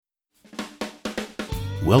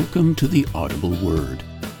Welcome to the Audible Word,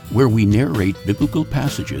 where we narrate biblical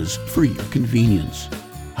passages for your convenience.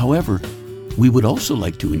 However, we would also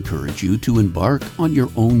like to encourage you to embark on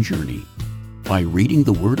your own journey by reading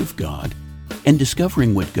the Word of God and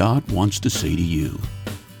discovering what God wants to say to you.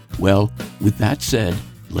 Well, with that said,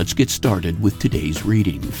 let's get started with today's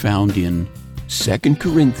reading found in 2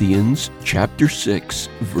 Corinthians chapter 6,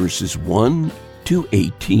 verses 1 to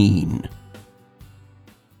 18.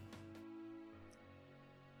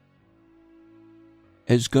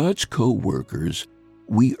 As God's co-workers,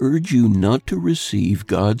 we urge you not to receive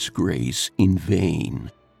God's grace in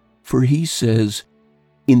vain. For he says,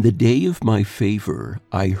 "In the day of my favor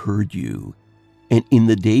I heard you, and in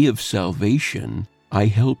the day of salvation I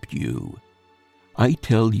helped you." I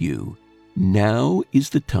tell you, now is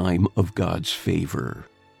the time of God's favor.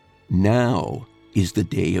 Now is the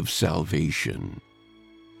day of salvation.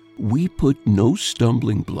 We put no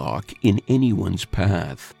stumbling block in anyone's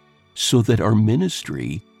path, so that our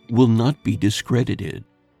ministry will not be discredited.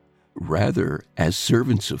 Rather, as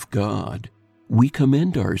servants of God, we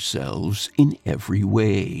commend ourselves in every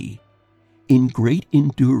way, in great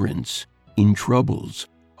endurance, in troubles,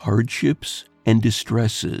 hardships, and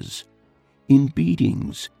distresses, in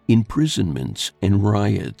beatings, imprisonments, and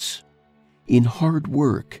riots, in hard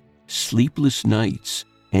work, sleepless nights,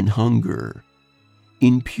 and hunger,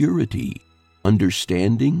 in purity,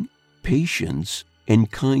 understanding, patience,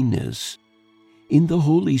 and kindness, in the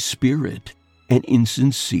Holy Spirit, and in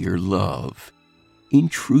sincere love, in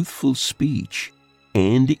truthful speech,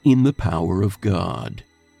 and in the power of God,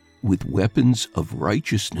 with weapons of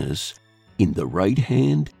righteousness in the right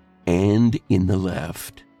hand and in the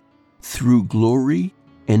left, through glory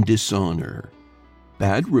and dishonor,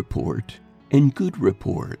 bad report and good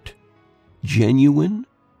report, genuine,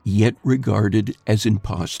 yet regarded as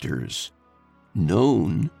impostors,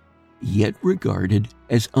 known, yet regarded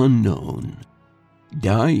as unknown,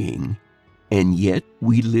 dying, and yet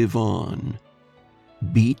we live on,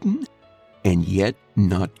 beaten, and yet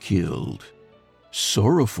not killed,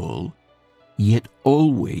 sorrowful, yet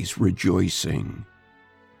always rejoicing,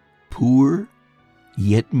 poor,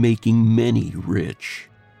 yet making many rich,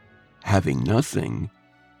 having nothing,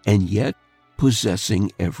 and yet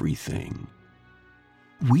possessing everything.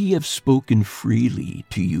 We have spoken freely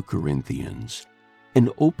to you, Corinthians, and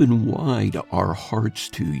open wide our hearts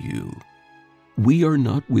to you. We are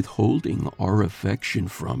not withholding our affection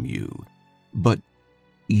from you, but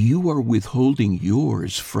you are withholding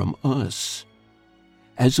yours from us.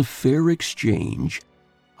 As a fair exchange,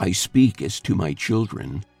 I speak as to my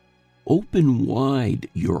children, open wide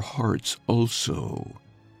your hearts also.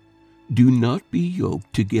 Do not be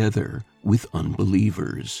yoked together with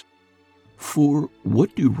unbelievers. For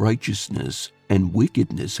what do righteousness and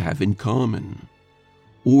wickedness have in common?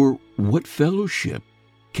 Or what fellowship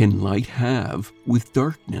can light have with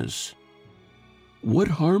darkness? What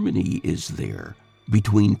harmony is there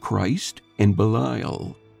between Christ and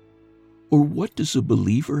Belial? Or what does a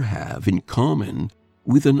believer have in common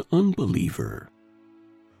with an unbeliever?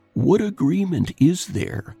 What agreement is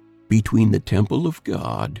there between the temple of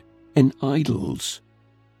God and idols?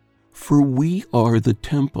 For we are the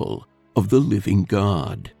temple of the living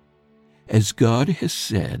God. As God has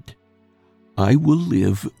said, I will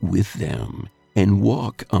live with them and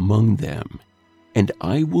walk among them, and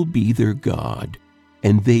I will be their God,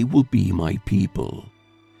 and they will be my people.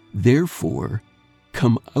 Therefore,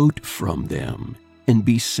 come out from them and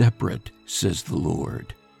be separate, says the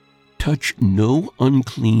Lord. Touch no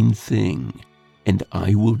unclean thing, and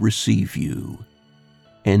I will receive you.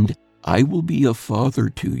 And I will be a father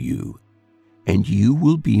to you, and you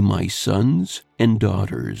will be my sons and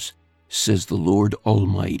daughters, says the Lord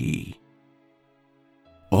Almighty.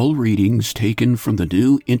 all readings taken from the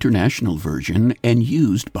New International Version and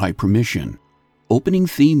used by permission. Opening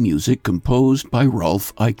theme music composed by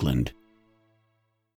Rolf Eichland.